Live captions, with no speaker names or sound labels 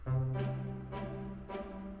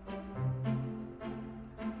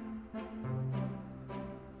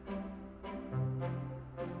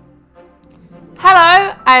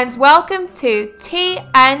and welcome to Tea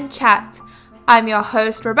and Chat. I'm your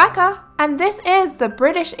host Rebecca, and this is the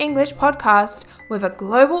British English podcast with a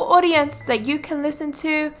global audience that you can listen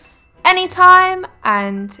to anytime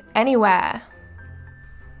and anywhere.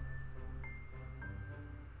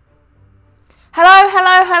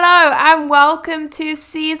 Hello, and welcome to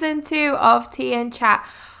season 2 of Tea and Chat.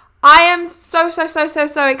 I am so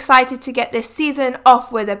excited to get this season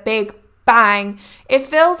off with a big bang. It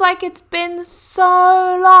feels like it's been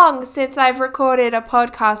so long since I've recorded a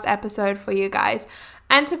podcast episode for you guys.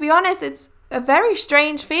 And to be honest, it's a very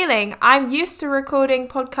strange feeling. I'm used to recording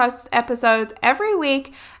podcast episodes every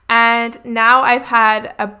week, and now I've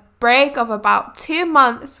had a break of about 2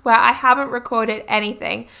 months where I haven't recorded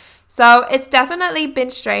anything. So it's definitely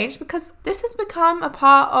been strange because this has become a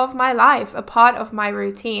part of my life, a part of my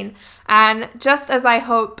routine. And just as I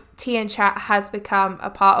hope Tea and Chat has become a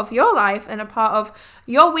part of your life and a part of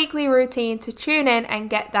your weekly routine to tune in and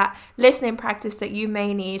get that listening practice that you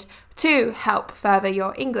may need to help further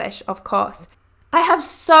your English, of course. I have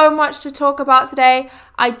so much to talk about today.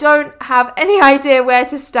 I don't have any idea where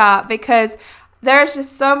to start because there's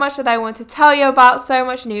just so much that I want to tell you about, so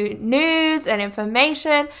much new news and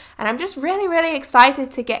information, and I'm just really excited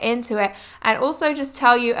to get into it and also just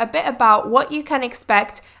tell you a bit about what you can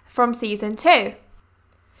expect from season 2.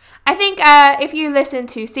 I think if you listen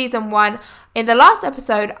to season 1, in the last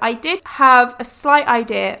episode, I did have a slight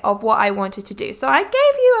idea of what I wanted to do. So I gave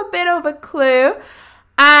you a bit of a clue.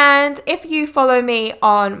 And if you follow me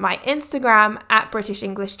on my Instagram at British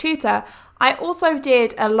English Tutor, I also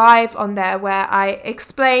did a live on there where I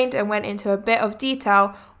explained and went into a bit of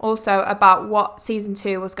detail also about what season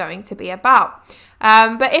 2 was going to be about.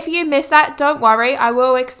 But if you missed that, don't worry, I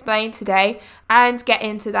will explain today and get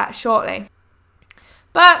into that shortly.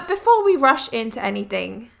 But before we rush into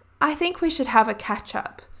anything, I think we should have a catch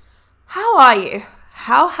up. How are you?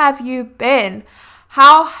 How have you been?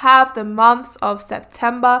 How have the months of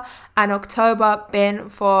September and October been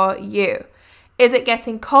for you? Is it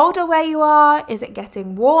getting colder where you are? Is it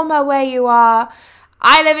getting warmer where you are?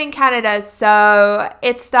 I live in Canada, so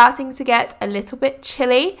it's starting to get a little bit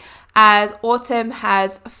chilly as autumn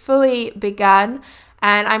has fully begun,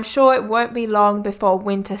 and I'm sure it won't be long before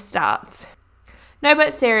winter starts. No,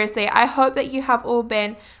 but seriously, I hope that you have all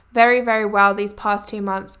been very well these past 2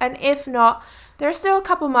 months, and if not, there are still a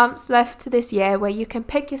couple months left to this year where you can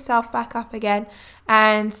pick yourself back up again,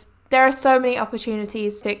 and there are so many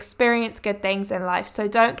opportunities to experience good things in life, so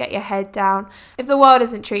don't get your head down if the world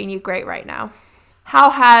isn't treating you great right now.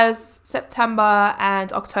 How has September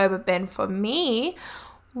and October been for me?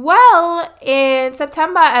 Well, in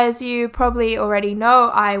September, as you probably already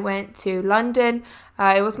know, I went to London.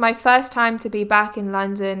 It was my first time to be back in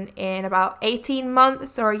London in about 18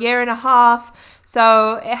 months or a year and a half.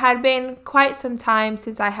 So it had been quite some time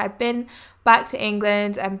since I had been back to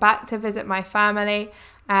England and back to visit my family.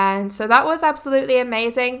 And so that was absolutely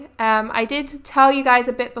amazing. I did tell you guys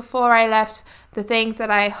a bit before I left the things that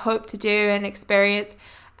I hope to do and experience.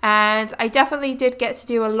 And I definitely did get to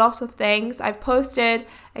do a lot of things. I've posted,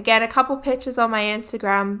 again, a couple pictures on my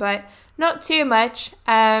Instagram, but not too much.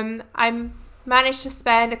 I managed to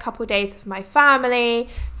spend a couple days with my family,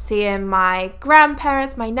 seeing my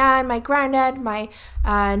grandparents, my nan, my granddad, my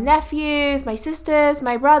nephews, my sisters,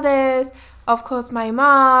 my brothers, of course my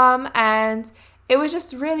mom, and it was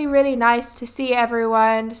just really nice to see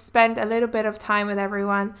everyone, spend a little bit of time with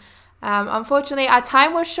everyone. Unfortunately, our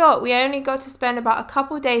time was short. We only got to spend about a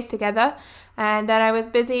couple days together, and then I was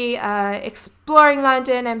busy exploring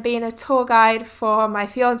London and being a tour guide for my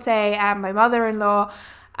fiance and my mother-in-law.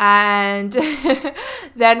 And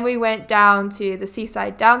then we went down to the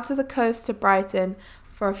seaside, down to the coast to Brighton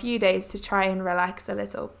for a few days to try and relax a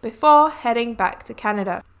little before heading back to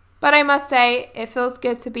Canada. But I must say, it feels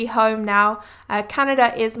good to be home now.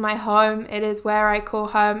 Canada is my home. It is where I call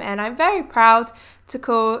home, and I'm very proud to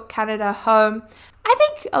call Canada home. I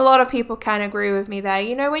think a lot of people can agree with me there.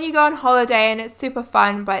 You know, when you go on holiday and it's super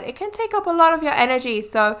fun, but it can take up a lot of your energy.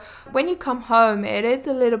 So when you come home, it is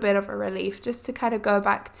a little bit of a relief just to kind of go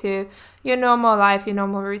back to your normal life, your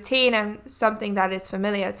normal routine, and something that is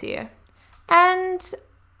familiar to you. And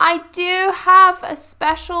I do have a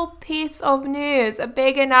special piece of news, a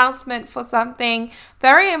big announcement for something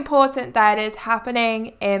very important that is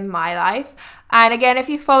happening in my life. And again, if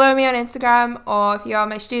you follow me on Instagram or if you're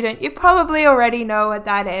my student, you probably already know what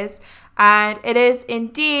that is. And it is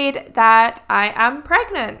indeed that I am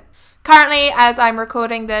pregnant. Currently, as I'm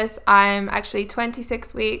recording this, I'm actually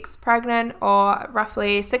 26 weeks pregnant, or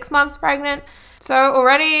roughly 6 months pregnant. So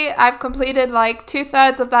already I've completed like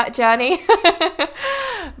 2/3 of that journey.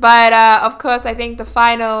 But of course, I think the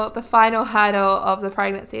final hurdle of the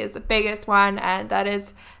pregnancy is the biggest one, and that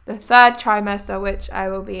is the 3rd trimester, which I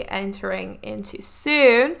will be entering into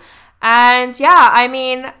soon. And yeah, I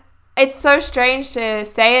mean, it's so strange to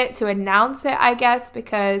say it, to announce it, I guess,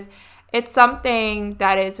 because it's something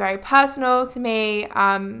that is very personal to me,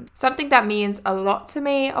 something that means a lot to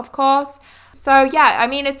me, of course. So yeah, I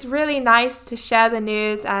mean, it's really nice to share the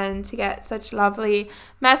news and to get such lovely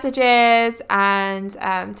messages, and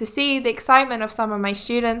to see the excitement of some of my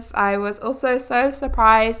students. I was also so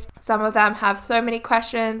surprised. Some of them have so many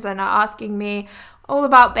questions and are asking me all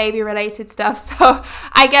about baby related stuff. So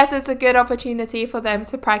I guess it's a good opportunity for them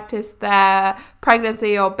to practice their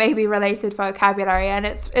pregnancy or baby related vocabulary. And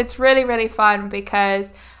it's really, really fun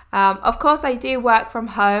because of course I do work from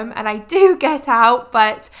home and I do get out,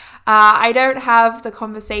 but I don't have the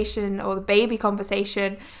conversation or the baby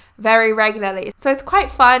conversation very regularly. So it's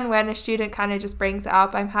quite fun when a student kind of just brings it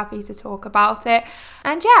up. I'm happy to talk about it.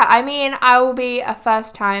 And yeah, I mean, I will be a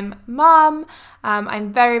first-time mom.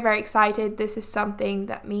 I'm very, very excited. This is something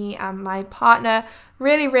that me and my partner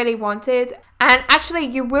really, really wanted. And actually,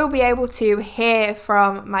 you will be able to hear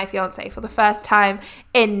from my fiance for the first time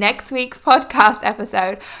in next week's podcast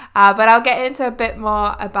episode. But I'll get into a bit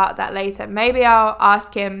more about that later. Maybe I'll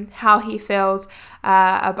ask him how he feels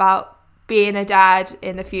about being a dad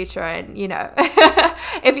in the future. And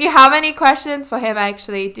if you have any questions for him,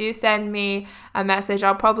 actually do send me a message.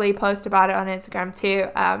 I'll probably post about it on Instagram too,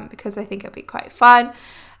 because I think it'll be quite fun.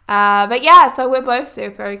 But yeah, so we're both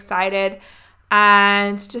super excited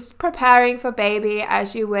and just preparing for baby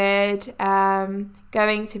as you would.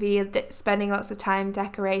 Going to be spending lots of time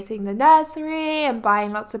decorating the nursery and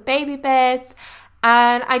buying lots of baby bits.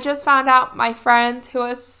 And I just found out my friends, who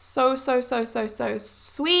are so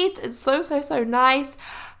sweet and so nice,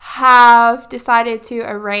 have decided to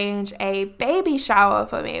arrange a baby shower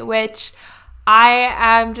for me, which I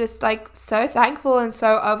am just like so thankful and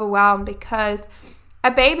so overwhelmed, because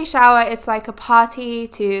a baby shower, it's like a party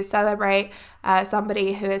to celebrate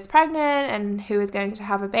somebody who is pregnant and who is going to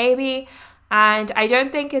have a baby. And I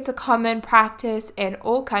don't think it's a common practice in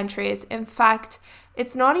all countries. In fact,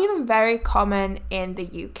 it's not even very common in the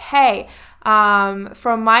UK.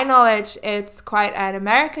 From my knowledge, it's quite an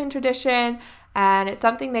American tradition, and it's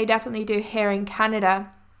something they definitely do here in Canada.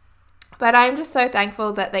 But I'm just so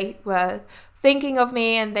thankful that they were thinking of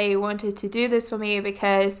me and they wanted to do this for me,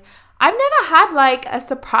 because I've never had like a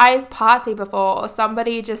surprise party before, or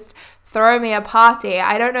somebody just throw me a party.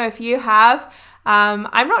 I don't know if you have.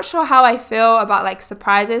 I'm not sure how I feel about like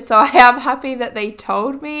surprises, so I am happy that they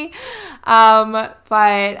told me. But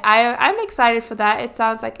I'm excited for that. It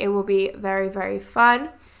sounds like it will be very, very fun.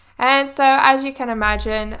 And so, as you can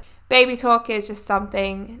imagine, baby talk is just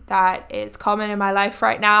something that is common in my life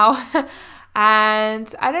right now.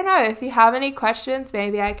 And I don't know, if you have any questions,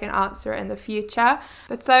 maybe I can answer it in the future.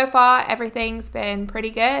 But so far, everything's been pretty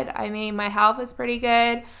good. I mean, my health is pretty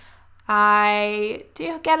good. I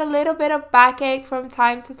do get a little bit of backache from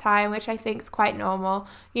time to time, which I think is quite normal,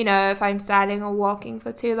 if I'm standing or walking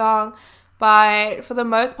for too long. But for the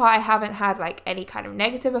most part, I haven't had like any kind of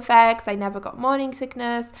negative effects. I never got morning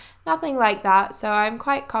sickness, nothing like that. So I'm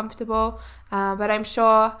quite comfortable. But I'm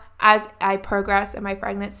sure as I progress in my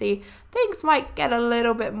pregnancy, things might get a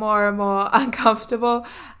little bit more and more uncomfortable.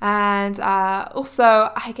 And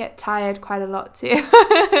also, I get tired quite a lot too.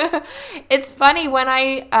 It's funny, when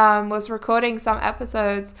I was recording some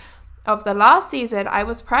episodes of the last season, I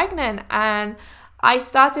was pregnant and I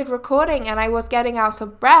started recording and I was getting out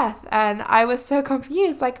of breath, and I was so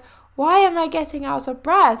confused, like, why am I getting out of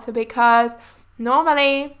breath? Because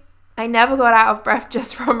normally I never got out of breath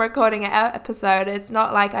just from recording an episode. It's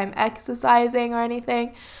not like I'm exercising or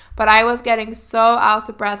anything, but I was getting so out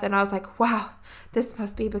of breath and I was like, wow, this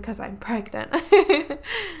must be because I'm pregnant.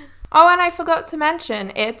 Oh, and I forgot to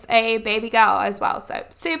mention, it's a baby girl as well. So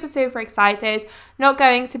super excited. Not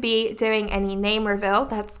going to be doing any name reveal.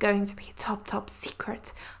 That's going to be top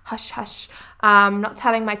secret. Hush. Not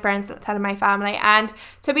telling my friends, not telling my family. And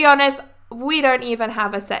to be honest, we don't even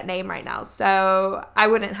have a set name right now. So I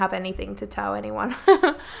wouldn't have anything to tell anyone.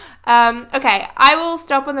 Okay, I will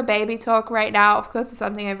stop on the baby talk right now. Of course, it's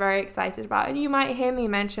something I'm very excited about. And you might hear me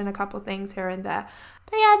mention a couple things here and there.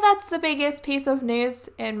 But yeah, that's the biggest piece of news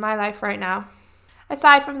in my life right now.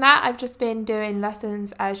 Aside from that, I've just been doing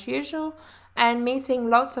lessons as usual. and meeting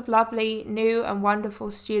lots of lovely new and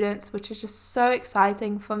wonderful students, which is just so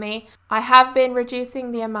exciting for me. I have been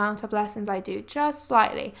reducing the amount of lessons I do just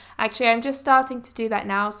slightly. Actually, I'm just starting to do that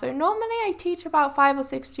now. So normally I teach about 5 or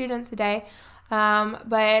 6 students a day.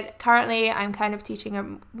 But currently I'm kind of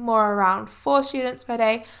teaching more around 4 students per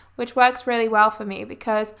day, which works really well for me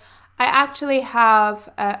because I actually have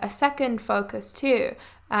a second focus too,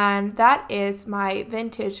 and that is my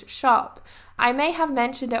vintage shop. I may have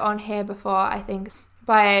mentioned it on here before, I think,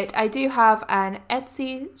 but I do have an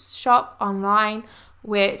Etsy shop online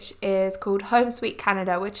which is called Home Sweet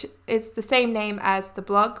Canada, which is the same name as the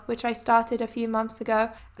blog, which I started a few months ago.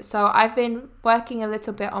 So I've been working a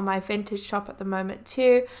little bit on my vintage shop at the moment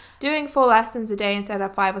too. Doing 4 lessons a day instead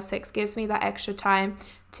of 5 or 6 gives me that extra time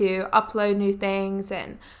to upload new things,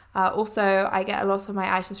 and also I get a lot of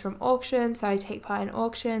my items from auctions, so I take part in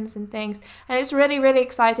auctions and things, and it's really, really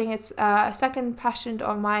exciting. It's a second passion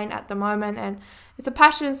of mine at the moment, and it's a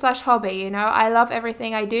passion / hobby, you know. I love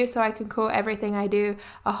everything I do, so I can call everything I do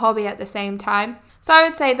a hobby at the same time. So I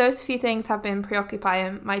would say those few things have been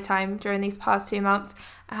preoccupying my time during these past 2 months,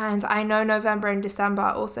 and I know November and December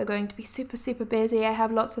are also going to be super, super busy. I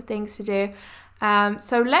have lots of things to do.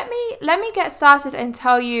 So let me get started and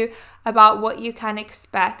tell you about what you can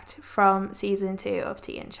expect from season 2 of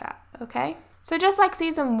Tea and Chat, okay? So just like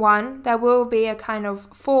season 1, there will be a kind of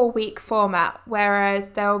 4-week format, whereas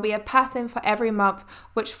there will be a pattern for every month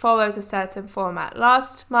which follows a certain format.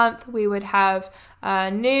 Last month, we would have a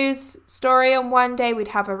news story on one day, we'd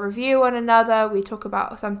have a review on another, we talk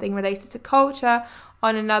about something related to culture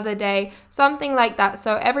on another day, something like that.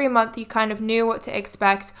 So every month you kind of knew what to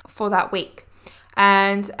expect for that week.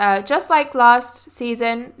 And just like last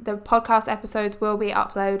season, the podcast episodes will be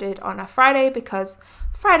uploaded on a Friday because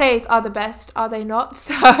Fridays are the best, are they not?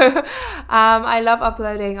 So I love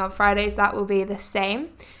uploading on Fridays. That will be the same,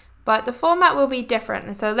 but the format will be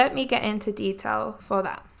different. So let me get into detail for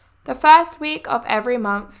that. The first week of every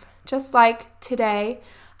month, just like today,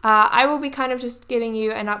 I will be kind of just giving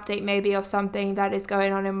you an update maybe of something that is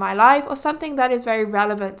going on in my life or something that is very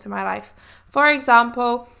relevant to my life. For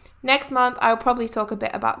example, next month, I'll probably talk a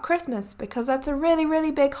bit about Christmas because that's a really,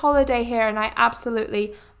 really big holiday here, and I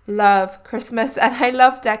absolutely love Christmas and I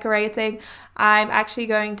love decorating. I'm actually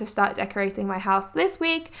going to start decorating my house this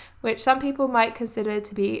week, which some people might consider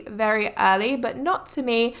to be very early, but not to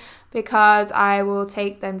me because I will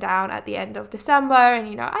take them down at the end of December. And,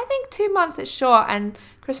 you know, I think 2 months is short and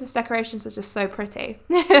Christmas decorations are just so pretty.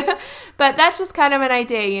 But that's just kind of an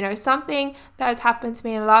idea, you know, something that has happened to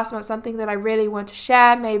me in the last month, something that I really want to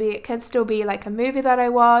share. Maybe it can still be like a movie that I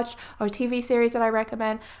watch or a TV series that I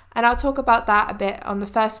recommend. And I'll talk about that a bit on the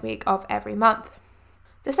first week of every month.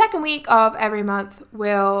 The second week of every month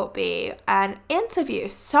will be an interview.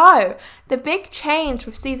 So the big change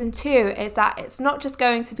with season 2 is that it's not just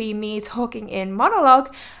going to be me talking in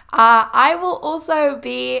monologue. I will also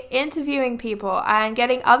be interviewing people and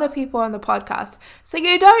getting other people on the podcast. So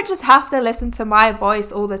you don't just have to listen to my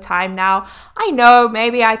voice all the time now. I know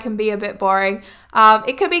maybe I can be a bit boring.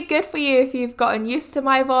 It could be good for you if you've gotten used to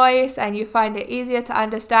my voice and you find it easier to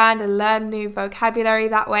understand and learn new vocabulary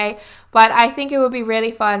that way. But I think it would be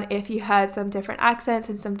really fun if you heard some different accents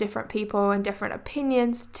and some different people and different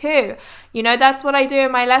opinions too. You know, that's what I do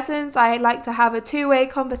in my lessons. I like to have a 2-way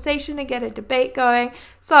conversation and get a debate going.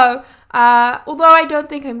 So although I don't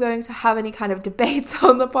think I'm going to have any kind of debates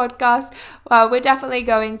on the podcast, we're definitely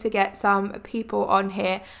going to get some people on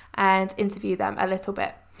here and interview them a little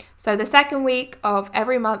bit. So the second week of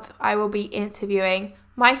every month, I will be interviewing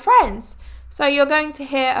my friends. So you're going to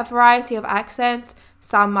hear a variety of accents.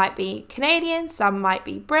 Some might be Canadian, some might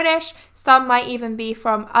be British, some might even be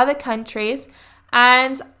from other countries.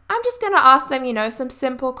 And I'm just going to ask them, you know, some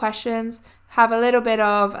simple questions, have a little bit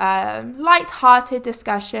of light-hearted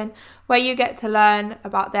discussion where you get to learn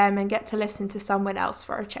about them and get to listen to someone else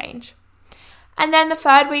for a change. And then the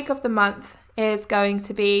third week of the month is going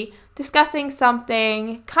to be discussing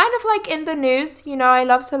something kind of like in the news. You know, I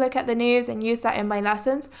love to look at the news and use that in my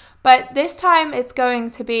lessons, but this time it's going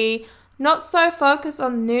to be not so focused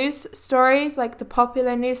on news stories, like the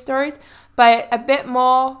popular news stories, but a bit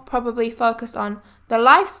more probably focused on the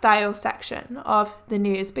lifestyle section of the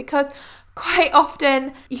news, because quite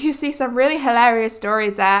often you see some really hilarious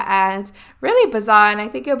stories there and really bizarre, and I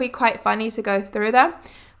think it'll be quite funny to go through them.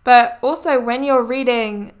 But also when you're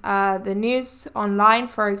reading the news online,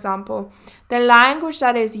 for example, the language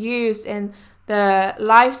that is used in the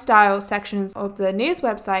lifestyle sections of the news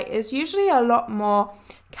website is usually a lot more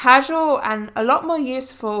casual and a lot more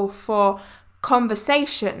useful for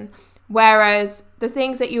conversation. Whereas the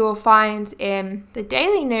things that you will find in the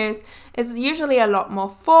daily news is usually a lot more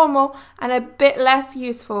formal and a bit less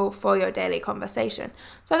useful for your daily conversation.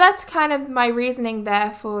 So that's kind of my reasoning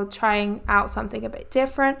there for trying out something a bit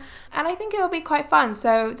different. And I think it will be quite fun.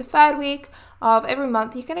 So the third week of every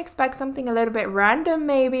month, you can expect something a little bit random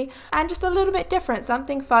maybe, and just a little bit different,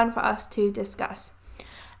 something fun for us to discuss.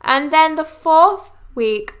 And then the fourth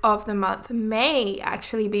week of the month may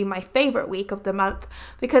actually be my favorite week of the month,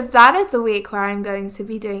 because that is the week where I'm going to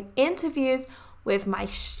be doing interviews with my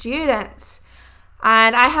students.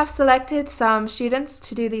 And I have selected some students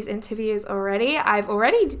to do these interviews already. I've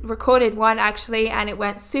already recorded one actually, and it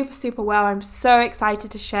went super, super well. I'm so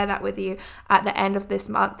excited to share that with you at the end of this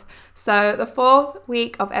month. So the fourth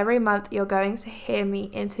week of every month, you're going to hear me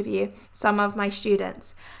interview some of my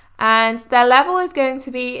students. And their level is going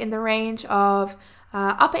to be in the range of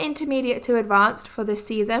upper intermediate to advanced for this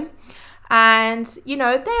season. And, they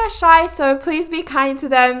are shy, so please be kind to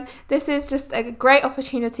them. This is just a great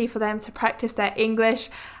opportunity for them to practice their English.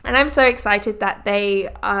 And I'm so excited that they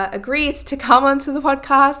agreed to come onto the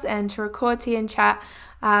podcast and to record Tea and Chat.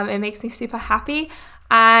 It makes me super happy.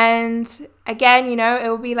 And again, it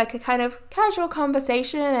will be like a kind of casual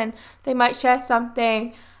conversation, and they might share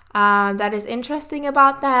something that is interesting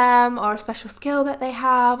about them, or a special skill that they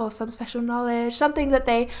have, or some special knowledge, something that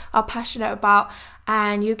they are passionate about.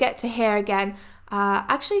 And you get to hear again,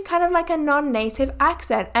 actually kind of like a non-native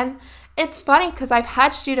accent. And it's funny because I've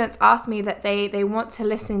had students ask me that they want to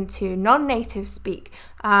listen to non-native speak.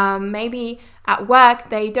 Maybe at work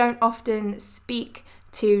they don't often speak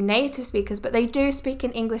to native speakers, but they do speak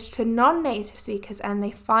in English to non-native speakers, and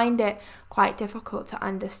they find it quite difficult to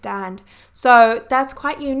understand. So that's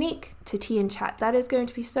quite unique to Tea and Chat. That is going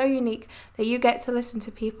to be so unique that you get to listen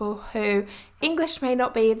to people who English may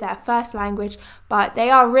not be their first language, but they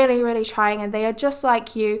are really, really trying, and they are just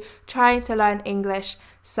like you, trying to learn English.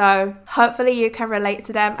 So hopefully you can relate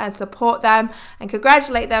to them and support them and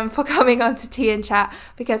congratulate them for coming on to Tea and Chat,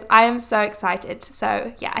 because I am so excited.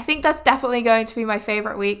 So yeah, I think that's definitely going to be my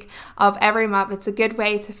favorite week of every month. It's a good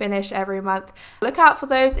way to finish every month. Look out for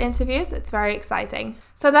those interviews. It's very exciting.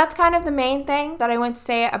 So that's kind of the main thing that I want to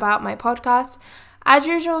say about my podcast. As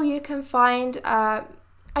usual, you can find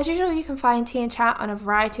Tea and Chat on a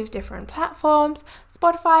variety of different platforms: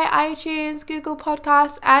 Spotify, iTunes, Google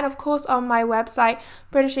Podcasts, and of course on my website,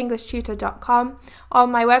 BritishEnglishTutor.com.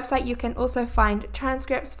 On my website, you can also find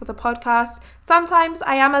transcripts for the podcast. Sometimes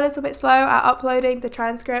I am a little bit slow at uploading the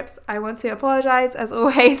transcripts. I want to apologize, as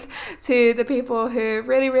always, to the people who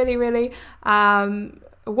really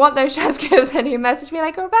want those transcripts and who message me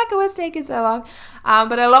like, Rebecca, what's taking so long?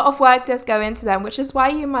 But a lot of work does go into them, which is why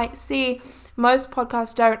you might see most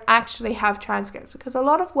podcasts don't actually have transcripts, because a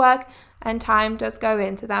lot of work and time does go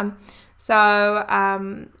into them. So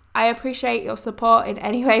I appreciate your support in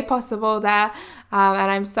any way possible there.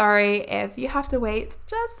 And I'm sorry if you have to wait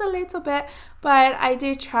just a little bit, but I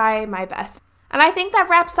do try my best. And I think that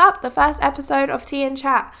wraps up the first episode of Tea and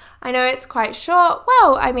Chat. I know it's quite short.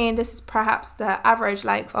 Well, I mean, this is perhaps the average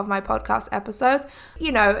length of my podcast episodes.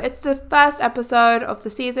 It's the first episode of the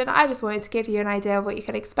season. I just wanted to give you an idea of what you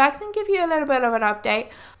can expect and give you a little bit of an update.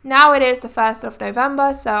 Now it is the 1st of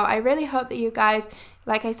November, so I really hope that you guys,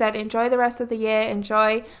 like I said, enjoy the rest of the year,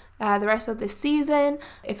 enjoy the rest of the season.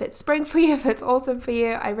 If it's spring for you, if it's autumn for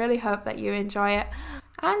you, I really hope that you enjoy it.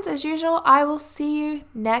 And as usual, I will see you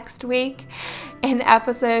next week in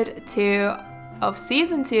episode 2 of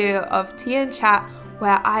season 2 of Tea and Chat,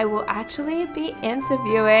 where I will actually be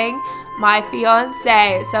interviewing my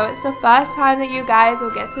fiance. So it's the first time that you guys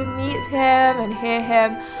will get to meet him and hear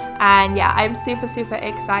him. And yeah, I'm super, super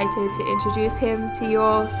excited to introduce him to you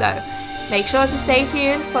all. So make sure to stay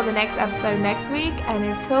tuned for the next episode next week. And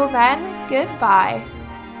until then, goodbye.